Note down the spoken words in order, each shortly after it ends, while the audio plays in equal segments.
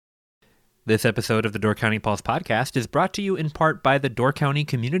This episode of the Door County Pulse podcast is brought to you in part by the Door County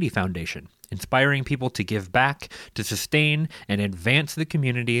Community Foundation, inspiring people to give back, to sustain, and advance the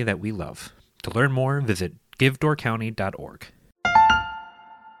community that we love. To learn more, visit givedoorcounty.org.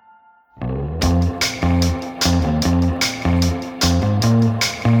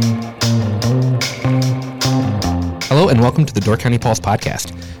 Hello and welcome to the Door County Pulse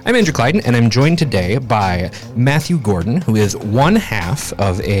podcast. I'm Andrew Kleidon, and I'm joined today by Matthew Gordon, who is one half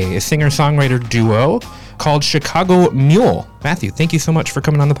of a singer-songwriter duo called Chicago Mule. Matthew, thank you so much for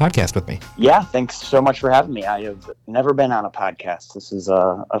coming on the podcast with me. Yeah, thanks so much for having me. I have never been on a podcast. This is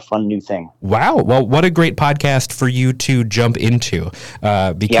a fun new thing. Wow. Well, what a great podcast for you to jump into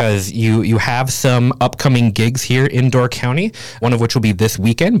because you have some upcoming gigs here in Door County, one of which will be this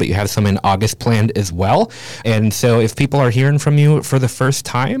weekend, but you have some in August planned as well. And so if people are hearing from you for the first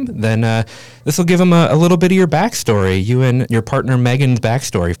time, then this will give them a little bit of your backstory, you and your partner Megan's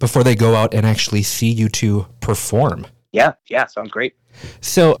backstory, before they go out and actually see you two perform. Yeah, sounds great.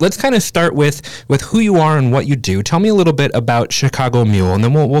 So let's kind of start with who you are and what you do. Tell me a little bit about Chicago Mule, and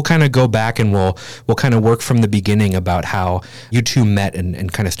then we'll kind of go back and we'll kind of work from the beginning about how you two met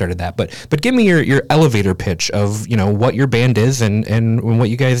and kind of started that. But give me your elevator pitch of, you know, what your band is and what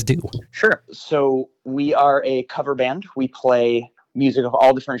you guys do. Sure. So we are a cover band. We play music of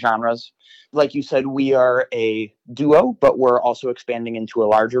all different genres. Like you said, we are a duo, but we're also expanding into a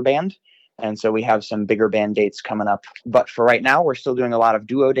larger band. And so we have some bigger band dates coming up. But for right now, we're still doing a lot of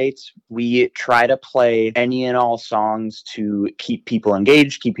duo dates. We try to play any and all songs to keep people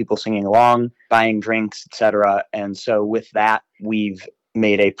engaged, keep people singing along, buying drinks, etc. And so with that, we've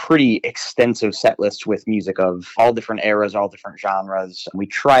made a pretty extensive set list with music of all different eras, all different genres. We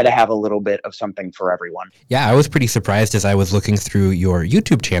try to have a little bit of something for everyone. Yeah, I was pretty surprised as I was looking through your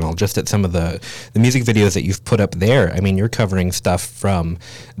YouTube channel, just at some of the music videos that you've put up there. I mean, you're covering stuff from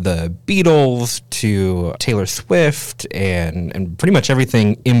the Beatles to Taylor Swift and pretty much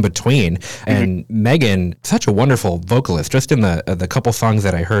everything in between. And Megan, such a wonderful vocalist. Just in the couple songs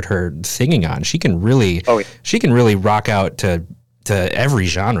that I heard her singing on, she can really rock out to every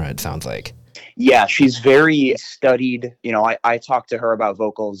genre, it sounds like. Yeah, she's very studied. You know, I talk to her about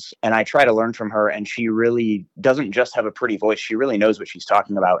vocals and I try to learn from her, and she really doesn't just have a pretty voice. She really knows what she's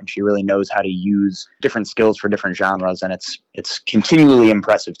talking about, and she really knows how to use different skills for different genres, and it's continually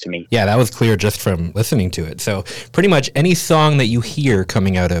impressive to me. Yeah, that was clear just from listening to it. So pretty much any song that you hear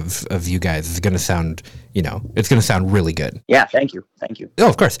coming out of you guys is going to sound, you know, it's going to sound really good. Yeah, thank you. Oh,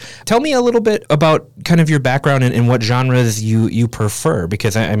 of course. Tell me a little bit about kind of your background and what genres you prefer,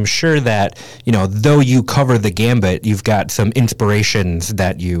 because I'm sure that, you know, though you cover the gambit, you've got some inspirations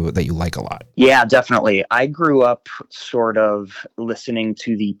that you like a lot. Yeah, definitely. I grew up sort of listening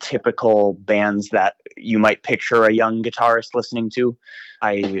to the typical bands that you might picture a young guitarist listening to.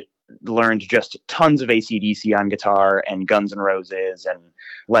 I learned just tons of AC/DC on guitar and Guns N' Roses and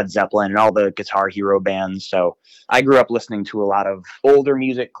Led Zeppelin and all the Guitar Hero bands. So I grew up listening to a lot of older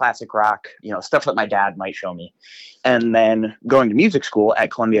music, classic rock, you know, stuff that my dad might show me. And then going to music school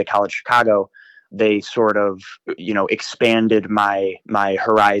at Columbia College Chicago, they sort of, you know, expanded my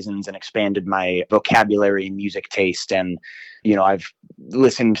horizons and expanded my vocabulary, music taste. And, you know, I've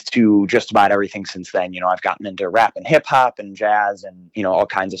listened to just about everything since then. You know, I've gotten into rap and hip hop and jazz and, you know, all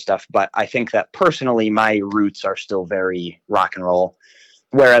kinds of stuff. But I think that personally, my roots are still very rock and roll.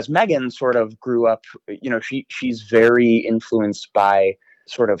 Whereas Megan sort of grew up, you know, she's very influenced by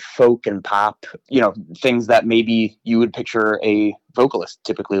sort of folk and pop, you know, things that maybe you would picture a vocalist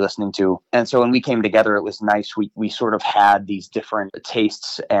typically listening to. And so when we came together, it was nice. We sort of had these different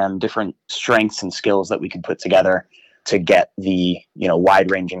tastes and different strengths and skills that we could put together to get the, you know,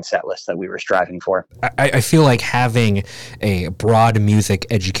 wide-ranging set list that we were striving for. I feel like having a broad music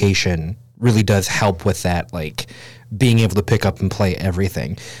education really does help with that, like being able to pick up and play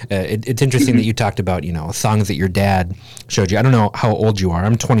everything. It's interesting that you talked about, you know, songs that your dad showed you. I don't know how old you are.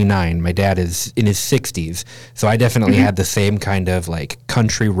 I'm 29. My dad is in his 60s. So I definitely had the same kind of like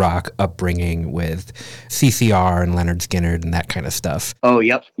country rock upbringing with CCR and Leonard Skinner and that kind of stuff. Oh,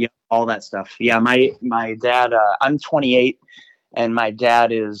 yep. All that stuff. Yeah, my dad, I'm 28. And my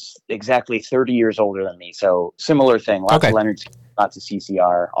dad is exactly 30 years older than me. So similar thing. Lots of Leonard Skinner, lots of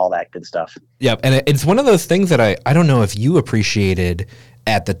CCR, all that good stuff. Yep. And it's one of those things that I don't know if you appreciated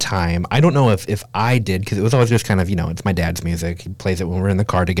at the time. I don't know if I did, because it was always just kind of, you know, it's my dad's music. He plays it when we're in the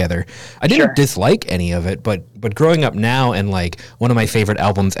car together. I didn't dislike any of it, but growing up now, and like one of my favorite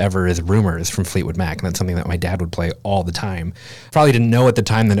albums ever is Rumors from Fleetwood Mac, and that's something that my dad would play all the time. Probably didn't know at the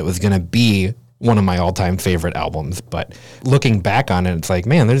time that it was going to be one of my all-time favorite albums. But looking back on it, it's like,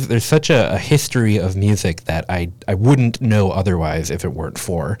 man, there's such a history of music that I wouldn't know otherwise if it weren't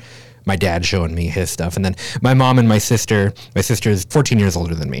for my dad showing me his stuff. And then my mom and my sister is 14 years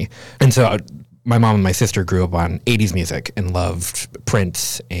older than me. And so my mom and my sister grew up on 80s music and loved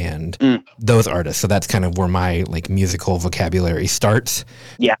Prince and those artists. So that's kind of where my like musical vocabulary starts.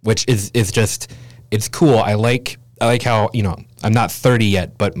 Yeah. Which is just, it's cool. I like how, you know, I'm not 30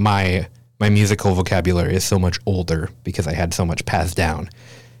 yet, but my musical vocabulary is so much older because I had so much passed down.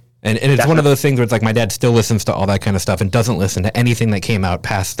 And it's one of those things where it's like my dad still listens to all that kind of stuff and doesn't listen to anything that came out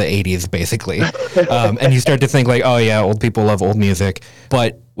past the 80s, basically. And you start to think like, oh, yeah, old people love old music.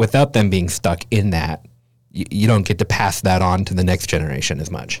 But without them being stuck in that, you don't get to pass that on to the next generation as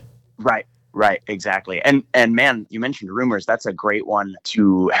much. Right, exactly. And man, you mentioned Rumors. That's a great one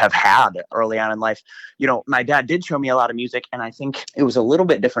to have had early on in life. You know, my dad did show me a lot of music, and I think it was a little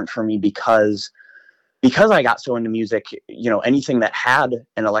bit different for me because I got so into music, you know, anything that had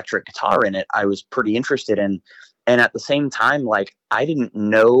an electric guitar in it, I was pretty interested in. And at the same time, like, I didn't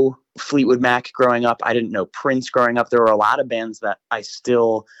know Fleetwood Mac growing up. I didn't know Prince growing up. There were a lot of bands that I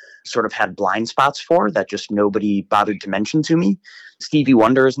still sort of had blind spots for that just nobody bothered to mention to me. Stevie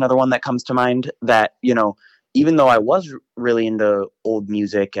Wonder is another one that comes to mind that, you know, even though I was really into old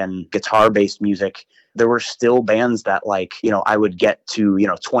music and guitar-based music, there were still bands that, like, you know, I would get to, you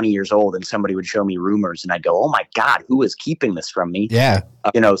know, 20 years old and somebody would show me Rumors and I'd go, oh my God, who is keeping this from me? Yeah.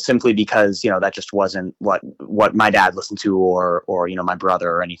 You know, simply because, you know, that just wasn't what my dad listened to or, you know, my brother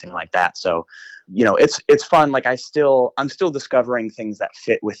or anything like that. So, you know, it's fun. Like I'm still discovering things that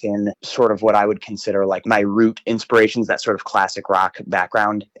fit within sort of what I would consider like my root inspirations, that sort of classic rock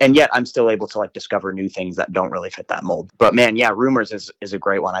background. And yet I'm still able to like discover new things that don't really fit that mold. But man, yeah, Rumors is a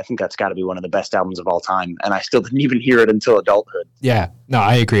great one. I think that's got to be one of the best albums of all time. And I still didn't even hear it until adulthood. Yeah, no,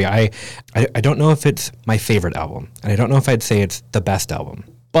 I agree. I don't know if it's my favorite album, and I don't know if I'd say it's the best album.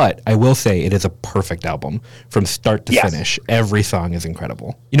 But I will say it is a perfect album from start to finish. Every song is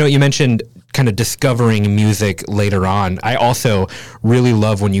incredible. You know, you mentioned kind of discovering music later on. I also really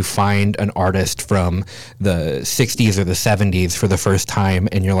love when you find an artist from the 60s or the 70s for the first time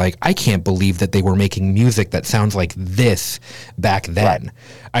and you're like, I can't believe that they were making music that sounds like this back then. Right.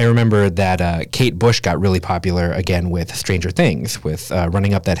 I remember that Kate Bush got really popular again with Stranger Things, with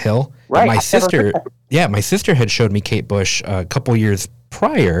Running Up That Hill. Right. My sister had showed me Kate Bush a couple years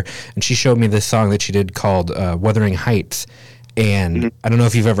prior, and she showed me this song that she did called Wuthering Heights. And I don't know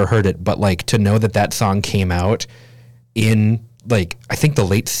if you've ever heard it, but like to know that song came out in like I think the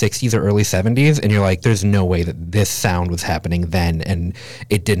late 60s or early 70s, and you're like, there's no way that this sound was happening then and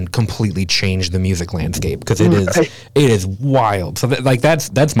it didn't completely change the music landscape, because it is wild. So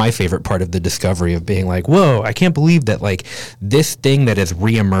that's my favorite part of the discovery of being like, whoa, I can't believe that like this thing that has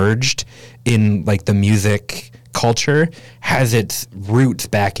reemerged in like the music culture has its roots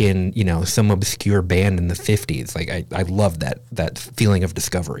back in, you know, some obscure band in the 50s. Like I love that feeling of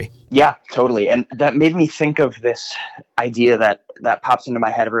discovery. Yeah, totally. And that made me think of this idea that pops into my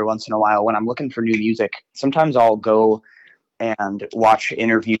head every once in a while when I'm looking for new music. Sometimes I'll go and watch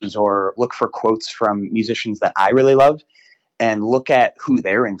interviews or look for quotes from musicians that I really love and look at who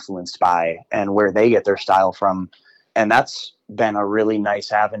they're influenced by and where they get their style from. And that's been a really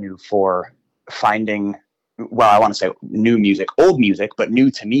nice avenue for finding, well, I want to say new music, old music, but new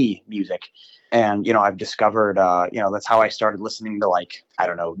to me music. And, you know, I've discovered, you know, that's how I started listening to, like, I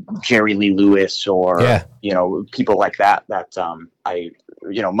don't know, Jerry Lee Lewis or, you know, people like that I,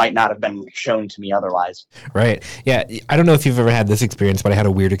 you know, might not have been shown to me otherwise. Right. Yeah. I don't know if you've ever had this experience, but I had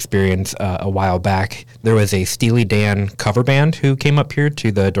a weird experience a while back. There was a Steely Dan cover band who came up here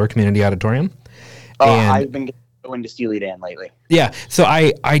to the Door Community Auditorium. I've been going to Steely Dan lately. Yeah. So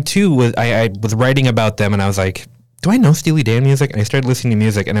I too was writing about them, and I was like, do I know Steely Dan music? And I started listening to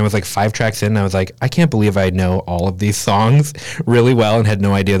music, and I was like 5 tracks in, and I was like, I can't believe I know all of these songs really well and had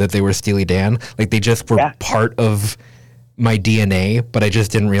no idea that they were Steely Dan. Like, they just were part of my DNA, but I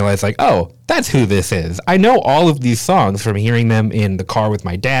just didn't realize, like, oh, that's who this is. I know all of these songs from hearing them in the car with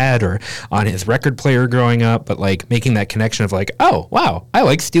my dad or on his record player growing up, but, like, making that connection of, like, oh, wow, I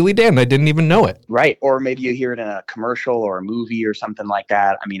like Steely Dan. I didn't even know it. Right. Or maybe you hear it in a commercial or a movie or something like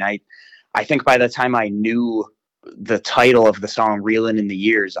that. I mean, I think by the time I knew the title of the song Reelin' in the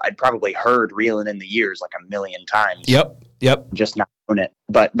Years, I'd probably heard Reelin' in the Years like a million times. Yep. Just not known it.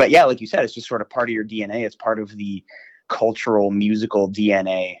 But yeah, like you said, it's just sort of part of your DNA. It's part of the cultural musical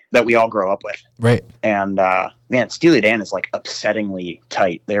DNA that we all grow up with. Right. And man, Steely Dan is like upsettingly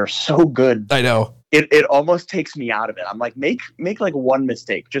tight. They're so good. I know. It almost takes me out of it. I'm like, make like one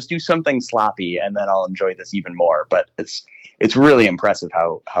mistake. Just do something sloppy and then I'll enjoy this even more. But it's really impressive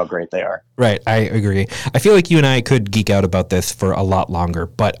how great they are. Right, I agree. I feel like you and I could geek out about this for a lot longer,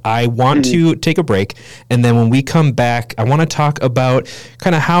 but I want to take a break, and then when we come back, I want to talk about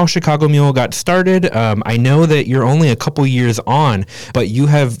kind of how Chicago Mule got started. I know that you're only a couple years on, but you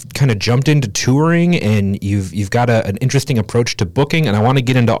have kind of jumped into touring, and you've got an interesting approach to booking, and I want to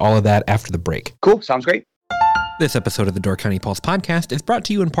get into all of that after the break. Cool, sounds great. This episode of the Door County Pulse podcast is brought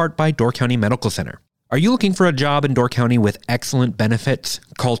to you in part by Door County Medical Center. Are you looking for a job in Door County with excellent benefits,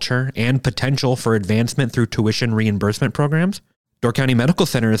 culture, and potential for advancement through tuition reimbursement programs? Door County Medical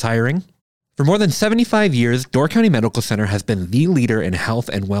Center is hiring. For more than 75 years, Door County Medical Center has been the leader in health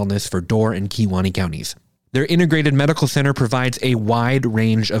and wellness for Door and Kewaunee counties. Their integrated medical center provides a wide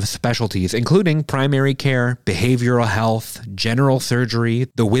range of specialties, including primary care, behavioral health, general surgery,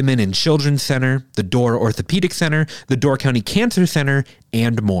 the Women and Children's Center, the Door Orthopedic Center, the Door County Cancer Center,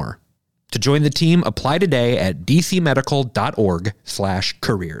 and more. To join the team, apply today at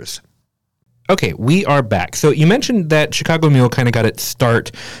dcmedical.org/careers. Okay, we are back. So you mentioned that Chicago Mule kind of got its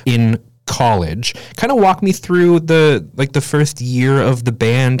start in college. Kind of walk me through the first year of the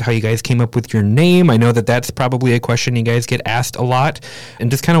band, how you guys came up with your name. I know that that's probably a question you guys get asked a lot. And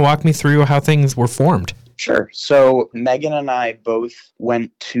just kind of walk me through how things were formed. Sure. So Megan and I both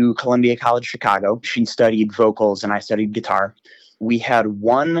went to Columbia College Chicago. She studied vocals and I studied guitar. We had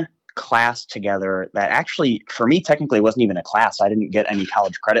one class together that actually, for me, technically wasn't even a class. I didn't get any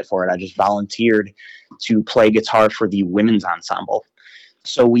college credit for it. I just volunteered to play guitar for the women's ensemble.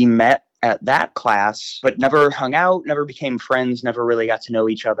 So we met at that class, but never hung out, never became friends, never really got to know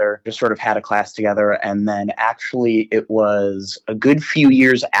each other, just sort of had a class together. And then actually it was a good few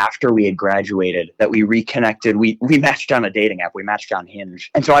years after we had graduated that we reconnected. We matched on a dating app. We matched on Hinge.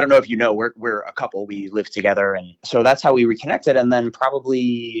 And so I don't know if you know, we're a couple, we live together. And so that's how we reconnected. And then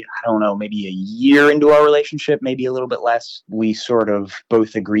probably, I don't know, maybe a year into our relationship, maybe a little bit less, we sort of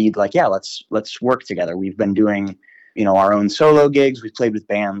both agreed like, yeah, let's work together. We've been doing our own solo gigs. We've played with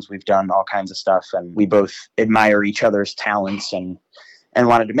bands. We've done all kinds of stuff. And we both admire each other's talents and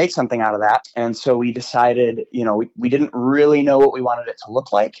wanted to make something out of that. And so we decided, we didn't really know what we wanted it to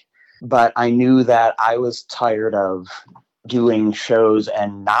look like, but I knew that I was tired of doing shows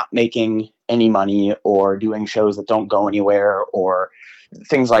and not making any money, or doing shows that don't go anywhere, or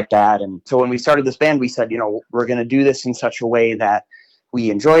things like that. And so when we started this band, we said, we're going to do this in such a way that we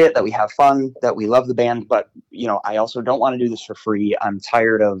enjoy it, that we have fun, that we love the band, but, I also don't want to do this for free. I'm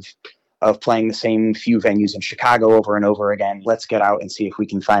tired of playing the same few venues in Chicago over and over again. Let's get out and see if we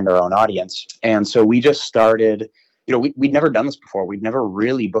can find our own audience. And so we just started, we'd never done this before. We'd never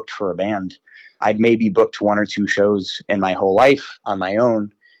really booked for a band. I'd maybe booked one or two shows in my whole life on my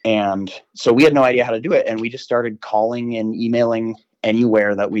own. And so we had no idea how to do it. And we just started calling and emailing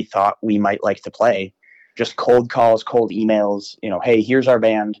anywhere that we thought we might like to play. Just cold calls, cold emails, hey, here's our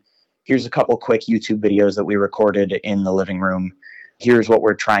band. Here's a couple quick YouTube videos that we recorded in the living room. Here's what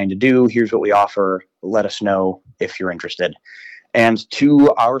we're trying to do. Here's what we offer. Let us know if you're interested. And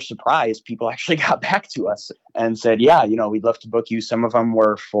to our surprise, people actually got back to us and said, yeah, we'd love to book you. Some of them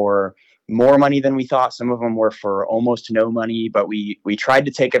were for more money than we thought. Some of them were for almost no money, but we tried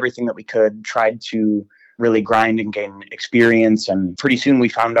to take everything that we could, tried to really grind and gain experience. And pretty soon we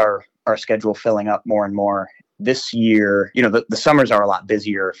found our schedule filling up more and more. This year, the summers are a lot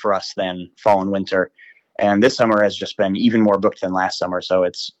busier for us than fall and winter. And this summer has just been even more booked than last summer. So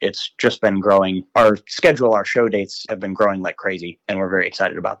it's just been growing. Our schedule, our show dates have been growing like crazy. And we're very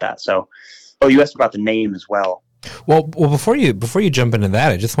excited about that. So, you asked about the name as well. Well, before you jump into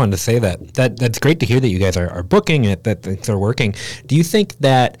that, I just wanted to say that's great to hear that you guys are booking it, that things are working. Do you think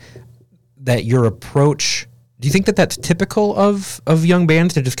that your approach, do you think that that's typical of young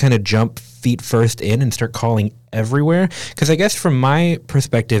bands to just kind of jump feet first in and start calling everywhere? Because I guess from my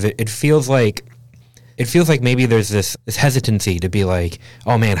perspective, it feels like maybe there's this hesitancy to be like,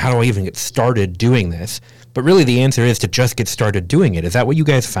 oh man, how do I even get started doing this? But really the answer is to just get started doing it. Is that what you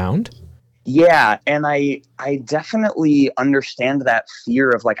guys found? Yeah, and I definitely understand that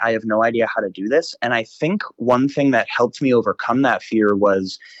fear of like, I have no idea how to do this. And I think one thing that helped me overcome that fear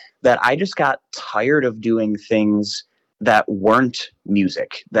was that I just got tired of doing things that weren't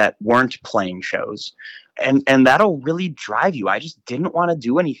music, that weren't playing shows. And that'll really drive you. I just didn't want to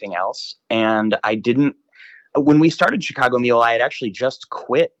do anything else. And when we started Chicago Mule, I had actually just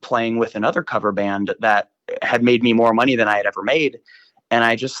quit playing with another cover band that had made me more money than I had ever made. And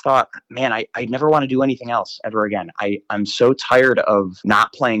I just thought, man, I never want to do anything else ever again. I'm so tired of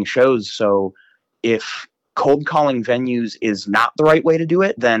not playing shows. So if cold calling venues is not the right way to do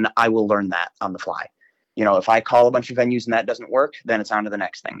it, then I will learn that on the fly. if I call a bunch of venues and that doesn't work, then it's on to the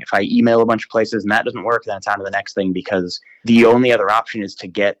next thing. If I email a bunch of places and that doesn't work, then it's on to the next thing, because the only other option is to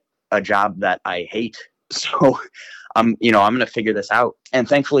get a job that I hate. So I'm going to figure this out. And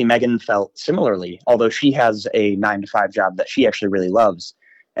thankfully, Megan felt similarly, although she has a 9-to-5 job that she actually really loves,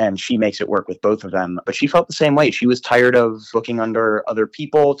 and she makes it work with both of them. But she felt the same way. She was tired of booking under other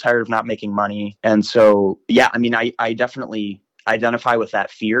people, tired of not making money. And so, yeah, I mean, I definitely identify with that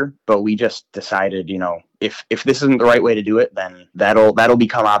fear, but we just decided, if this isn't the right way to do it, then that'll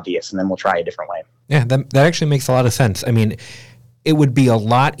become obvious, and then we'll try a different way. Yeah, that actually makes a lot of sense. I mean, it would be a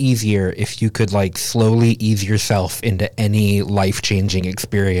lot easier if you could slowly ease yourself into any life-changing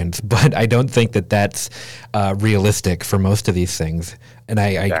experience, but I don't think that that's realistic for most of these things. And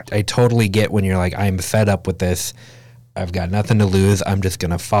I totally get when you're like, I'm fed up with this. I've got nothing to lose. I'm just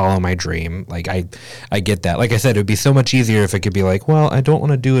going to follow my dream. I get that. Like I said, it would be so much easier if it could be like, well, I don't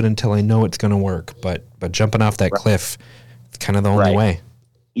want to do it until I know it's going to work. But jumping off that cliff, it's kind of the only way.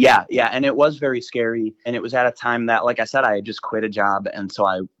 Yeah. And it was very scary. And it was at a time that, like I said, I had just quit a job. And so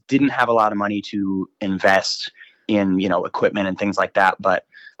I didn't have a lot of money to invest in, equipment and things like that. But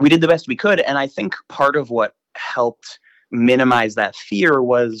we did the best we could. And I think part of what helped minimize that fear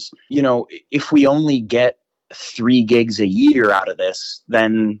was, if we only get 3 gigs a year out of this,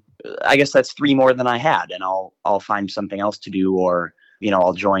 then I guess that's 3 more than I had. And I'll find something else to do, or,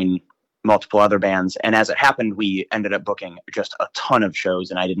 I'll join multiple other bands. And as it happened, we ended up booking just a ton of shows,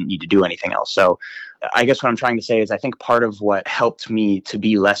 and I didn't need to do anything else. So I guess what I'm trying to say is I think part of what helped me to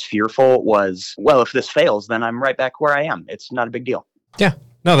be less fearful was, well, if this fails, then I'm right back where I am. It's not a big deal. Yeah.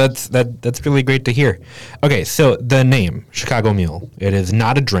 No, that's really great to hear. Okay, so the name, Chicago Mule, it is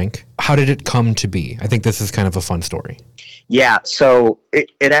not a drink. How did it come to be? I think this is kind of a fun story. Yeah, so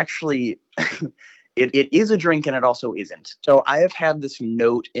it actually... It is a drink, and it also isn't. So I have had this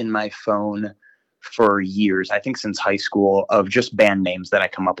note in my phone for years, I think since high school, of just band names that I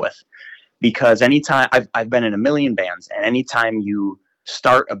come up with. Because anytime I've been in a million bands, and anytime you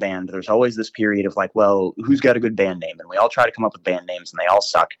start a band, there's always this period of well, who's got a good band name? And we all try to come up with band names, and they all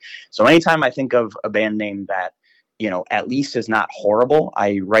suck. So anytime I think of a band name that, at least is not horrible,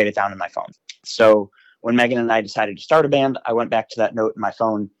 I write it down in my phone. So when Megan and I decided to start a band, I went back to that note in my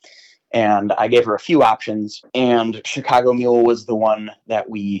phone, and I gave her a few options, and Chicago Mule was the one that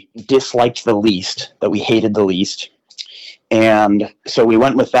we disliked the least, that we hated the least. And so we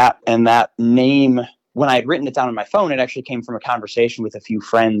went with that. And that name, when I had written it down on my phone, it actually came from a conversation with a few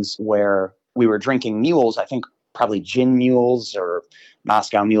friends where we were drinking mules, I think probably gin mules or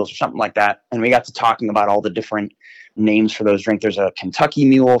Moscow mules or something like that. And we got to talking about all the different names for those drinks. There's a Kentucky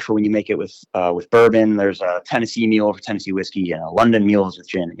Mule for when you make it with bourbon. There's a Tennessee Mule for Tennessee whiskey, and a London Mule is with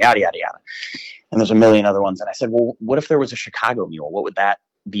gin, yada, yada, yada. And there's a million other ones. And I said, well, what if there was a Chicago Mule? What would that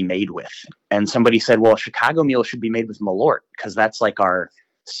be made with? And somebody said, well, a Chicago Mule should be made with Malort, because that's our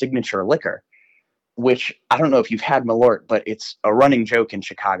signature liquor, which I don't know if you've had Malort, but it's a running joke in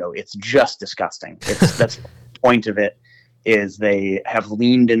Chicago. It's just disgusting. That's the point of it. Is they have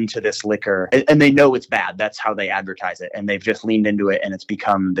leaned into this liquor, and they know it's bad. That's how they advertise it. And they've just leaned into it, and it's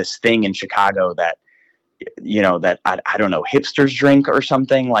become this thing in Chicago that, that I don't know, hipsters drink or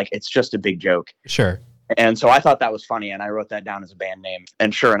something. It's just a big joke. Sure. And so I thought that was funny, and I wrote that down as a band name.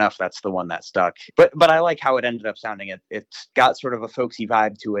 And sure enough, that's the one that stuck. But I like how it ended up sounding. It's got sort of a folksy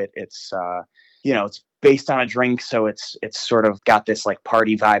vibe to it. It's it's based on a drink, so it's sort of got this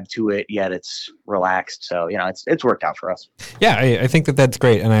party vibe to it, yet it's relaxed. So it's worked out for us. Yeah, I think that's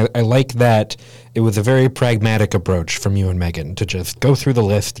great, and I like that it was a very pragmatic approach from you and Megan to just go through the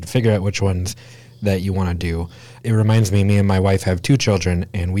list and figure out which ones that you want to do. It reminds me and my wife have 2 children,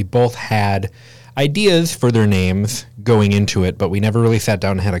 and we both had ideas for their names going into it, but we never really sat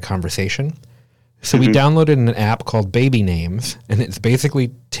down and had a conversation. So we downloaded an app called Baby Names, and it's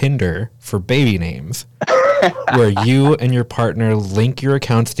basically Tinder for baby names, where you and your partner link your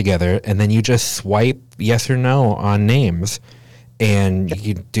accounts together, and then you just swipe yes or no on names. And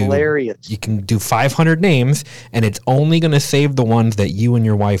you can do 500 names, and it's only going to save the ones that you and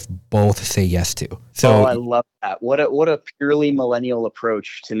your wife both say yes to. So I love that. What a purely millennial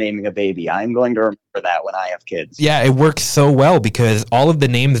approach to naming a baby. I'm going to remember that when I have kids. Yeah, it works so well because all of the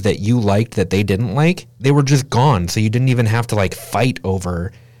names that you liked that they didn't like, they were just gone. So you didn't even have to fight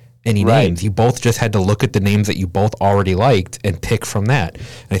over any names. You both just had to look at the names that you both already liked and pick from that.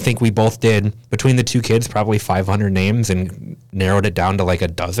 And I think we both did, between the 2 kids, probably 500 names and narrowed it down to a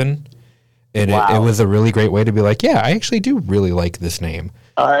dozen. And it was a really great way to be yeah, I actually do really like this name.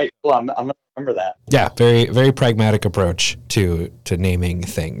 All right. Well, I'm going to remember that. Yeah, very, very pragmatic approach to naming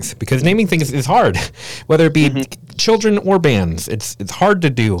things, because naming things is hard, whether it be children or bands. It's hard to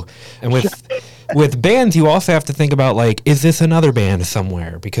do. And with with bands, you also have to think about, like, is this another band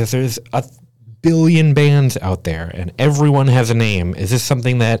somewhere? Because there's a billion bands out there and everyone has a name. Is this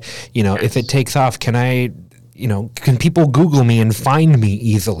something that, if it takes off, can people Google me and find me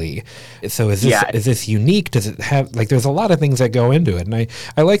easily? So is this unique? Does it have, like, there's a lot of things that go into it. And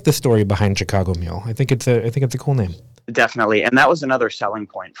I like the story behind Chicago Mule. I think it's a cool name. Definitely. And that was another selling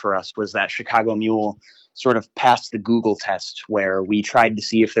point for us, was that Chicago Mule sort of passed the Google test, where we tried to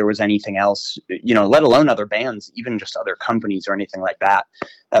see if there was anything else, let alone other bands, even just other companies or anything like that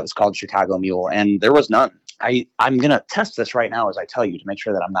was called Chicago Mule. And there was none. I'm going to test this right now as I tell you to make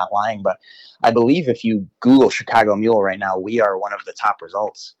sure that I'm not lying, but I believe if you Google Chicago Mule right now, we are one of the top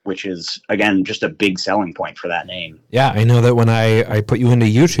results, which is, again, just a big selling point for that name. Yeah, I know that when I put you into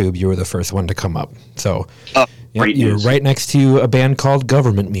YouTube, you were the first one to come up. So you're right next to a band called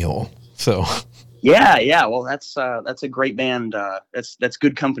Government Mule. So yeah. Well, that's a great band. That's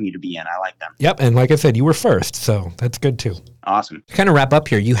good company to be in. I like them. Yep, and like I said, you were first, so that's good too. Awesome. To kind of wrap up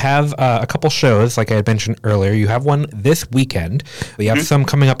here, you have a couple shows, like I had mentioned earlier. You have one this weekend. We have some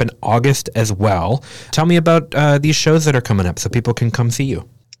coming up in August as well. Tell me about these shows that are coming up so people can come see you.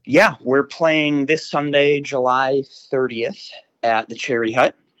 Yeah, we're playing this Sunday, July 30th at the Cherry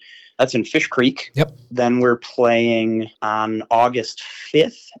Hut. That's in Fish Creek. Yep. Then we're playing on August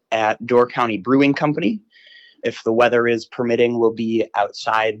 5th at Door County Brewing Company. If the weather is permitting, we'll be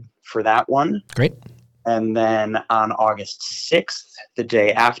outside for that one. Great. And then on August 6th, the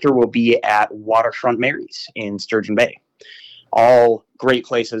day after, we'll be at Waterfront Mary's in Sturgeon Bay. All great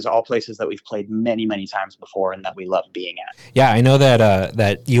places, all places that we've played many, many times before and that we love being at. Yeah, I know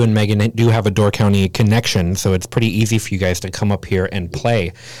that you and Megan do have a Door County connection, so it's pretty easy for you guys to come up here and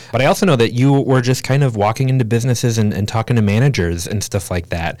play. But I also know that you were just kind of walking into businesses and talking to managers and stuff like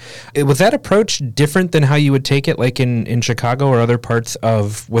that. Was that approach different than how you would take it, like in Chicago or other parts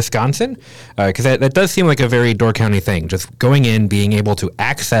of Wisconsin? Because that does seem like a very Door County thing. Just going in, being able to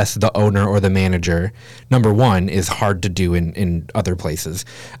access the owner or the manager, number one, is hard to do in other places.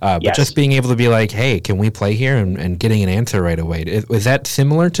 But yes. Just being able to be like, hey, can we play here, and getting an answer right away. Is that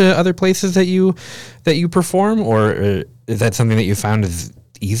similar to other places that you perform, or is that something that you found is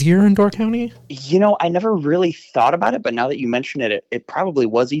easier in Door County? I never really thought about it, but now that you mention it, it probably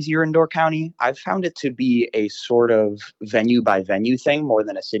was easier in Door County. I've found it to be a sort of venue by venue thing more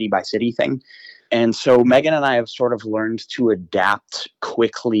than a city by city thing. And so Megan and I have sort of learned to adapt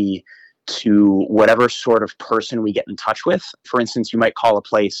quickly to whatever sort of person we get in touch with. For instance, you might call a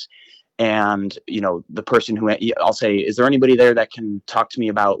place and, the person who I'll say, is there anybody there that can talk to me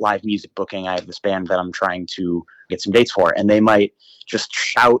about live music booking? I have this band that I'm trying to get some dates for. And they might just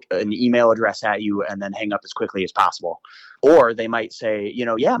shout an email address at you and then hang up as quickly as possible. Or they might say,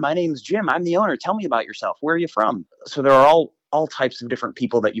 yeah, my name's Jim. I'm the owner. Tell me about yourself. Where are you from? So there are all types of different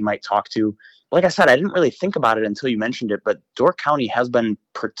people that you might talk to. Like I said, I didn't really think about it until you mentioned it, but Door County has been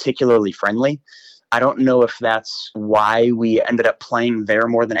particularly friendly. I don't know if that's why we ended up playing there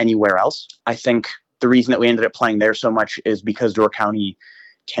more than anywhere else. I think the reason that we ended up playing there so much is because Door County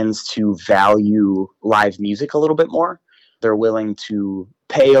tends to value live music a little bit more. They're willing to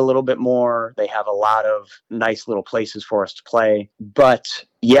pay a little bit more. They have a lot of nice little places for us to play. But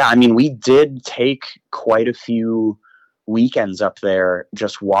yeah, we did take quite a few weekends up there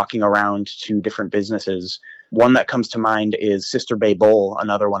just walking around to different businesses. One that comes to mind is Sister Bay Bowl,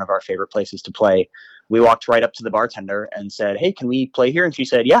 another one of our favorite places to play. We walked right up to the bartender and said, hey, can we play here? And she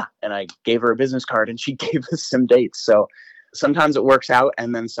said, yeah. And I gave her a business card and she gave us some dates. So sometimes it works out.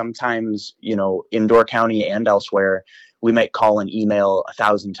 And then sometimes, in Door County and elsewhere, we might call and email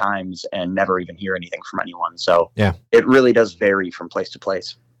 1,000 times and never even hear anything from anyone. So yeah, it really does vary from place to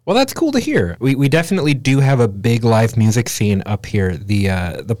place. Well, that's cool to hear. We definitely do have a big live music scene up here.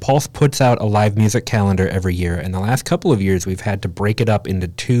 The Pulse puts out a live music calendar every year, and the last couple of years we've had to break it up into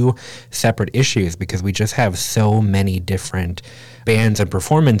 2 separate issues because we just have so many different bands and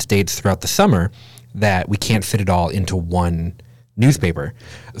performance dates throughout the summer that we can't fit it all into one newspaper.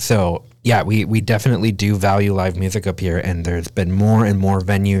 So yeah, we definitely do value live music up here, and there's been more and more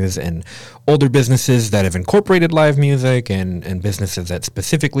venues and older businesses that have incorporated live music and businesses that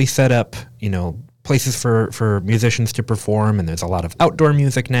specifically set up, places for musicians to perform, and there's a lot of outdoor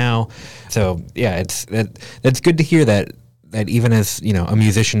music now. So yeah, that's good to hear that even as, a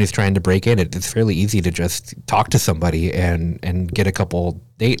musician who's trying to break in, it's fairly easy to just talk to somebody and get a couple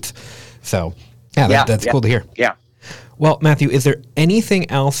dates. So yeah, that's cool to hear. Yeah. Well, Matthew, is there anything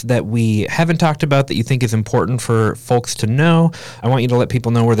else that we haven't talked about that you think is important for folks to know? I want you to let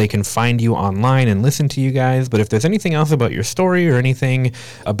people know where they can find you online and listen to you guys, but if there's anything else about your story or anything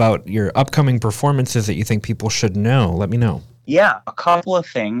about your upcoming performances that you think people should know, let me know. Yeah, a couple of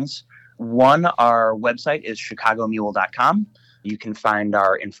things. One, our website is chicagomule.com. You can find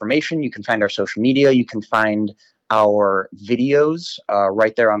our information. You can find our social media. You can find our videos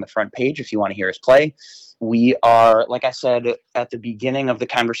right there on the front page if you want to hear us play. We are, like I said at the beginning of the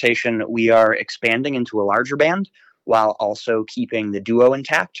conversation, we are expanding into a larger band while also keeping the duo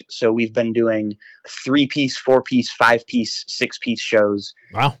intact. So we've been doing 3-piece, 4-piece, 5-piece, 6-piece shows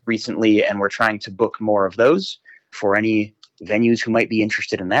recently, and we're trying to book more of those for any venues who might be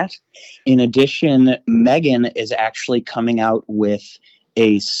interested in that. In addition, Megan is actually coming out with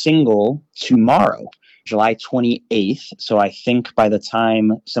a single tomorrow, July 28th. So I think by the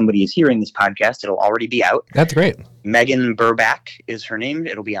time somebody is hearing this podcast, it'll already be out. That's great. Megan Burback is her name.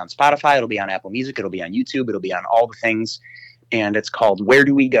 It'll be on Spotify. It'll be on Apple Music. It'll be on YouTube. It'll be on all the things. And it's called Where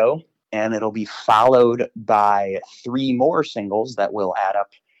Do We Go? And it'll be followed by 3 more singles that will add up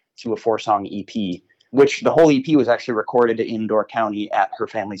to a 4-song EP, which the whole EP was actually recorded in Door County at her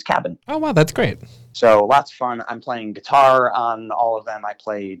family's cabin. Oh, wow, that's great. So lots of fun. I'm playing guitar on all of them. I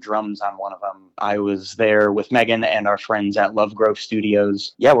play drums on one of them. I was there with Megan and our friends at Love Grove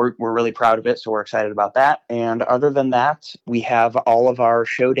Studios. Yeah, we're really proud of it, so we're excited about that. And other than that, we have all of our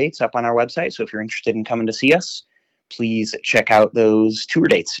show dates up on our website. So if you're interested in coming to see us, please check out those tour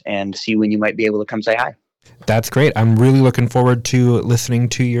dates and see when you might be able to come say hi. That's great. I'm really looking forward to listening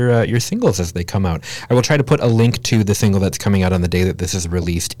to your singles as they come out. I will try to put a link to the single that's coming out on the day that this is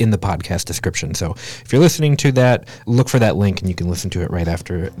released in the podcast description. So if you're listening to that, look for that link and you can listen to it right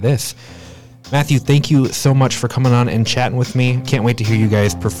after this. Matthew, thank you so much for coming on and chatting with me. Can't wait to hear you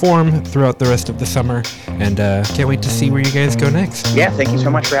guys perform throughout the rest of the summer, and can't wait to see where you guys go next. Yeah, thank you so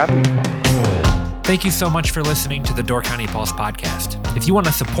much for having me. Thank you so much for listening to the Door County Pulse podcast. If you want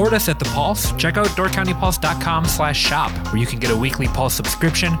to support us at the Pulse, check out doorcountypulse.com/shop, where you can get a weekly Pulse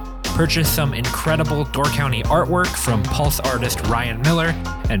subscription, purchase some incredible Door County artwork from Pulse artist Ryan Miller,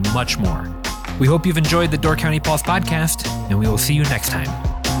 and much more. We hope you've enjoyed the Door County Pulse podcast, and we will see you next time.